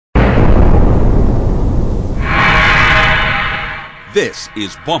This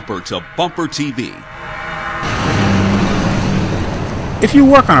is Bumper to Bumper TV. If you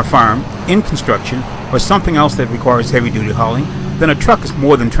work on a farm, in construction, or something else that requires heavy-duty hauling, then a truck is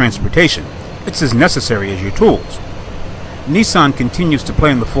more than transportation. It's as necessary as your tools. Nissan continues to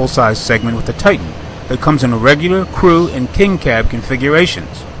play in the full-size segment with the Titan that comes in a regular, crew, and king cab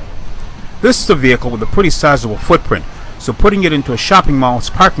configurations. This is a vehicle with a pretty sizable footprint, so putting it into a shopping mall's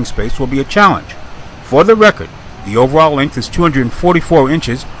parking space will be a challenge. For the record, the overall length is 244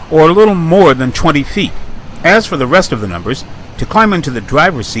 inches, or a little more than 20 feet. As for the rest of the numbers, to climb into the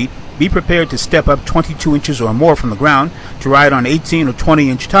driver's seat, be prepared to step up 22 inches or more from the ground to ride on 18 or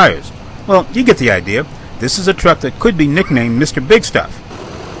 20-inch tires. Well, you get the idea. This is a truck that could be nicknamed Mr. Big Stuff.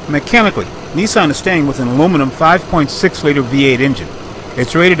 Mechanically, Nissan is staying with an aluminum 5.6-liter V8 engine.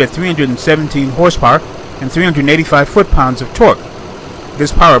 It's rated at 317 horsepower and 385 foot-pounds of torque.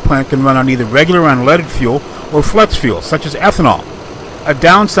 This power plant can run on either regular unleaded fuel or flex fuel, such as ethanol. A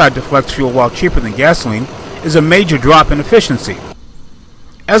downside to flex fuel, while cheaper than gasoline, is a major drop in efficiency.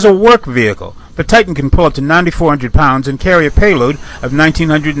 As a work vehicle, the Titan can pull up to 9,400 pounds and carry a payload of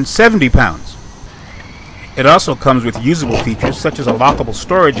 1,970 pounds. It also comes with usable features such as a lockable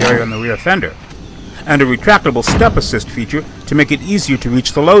storage area on the rear fender, and a retractable step assist feature to make it easier to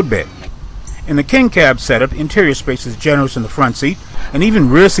reach the load bay. In the king cab setup, interior space is generous in the front seat, and even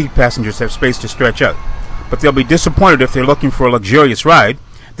rear seat passengers have space to stretch out. But they'll be disappointed if they're looking for a luxurious ride.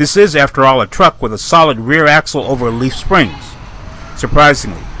 This is, after all, a truck with a solid rear axle over leaf springs.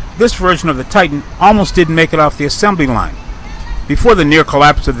 Surprisingly, this version of the Titan almost didn't make it off the assembly line. Before the near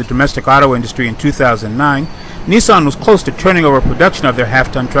collapse of the domestic auto industry in 2009, Nissan was close to turning over production of their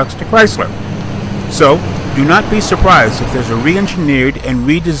half-ton trucks to Chrysler. So, do not be surprised if there's a re-engineered and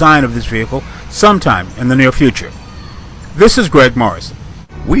redesign of this vehicle sometime in the near future. This is Greg Morris.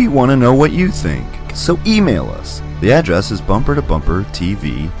 We want to know what you think, so email us. The address is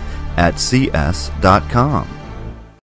bumpertobumpertv@cs.com.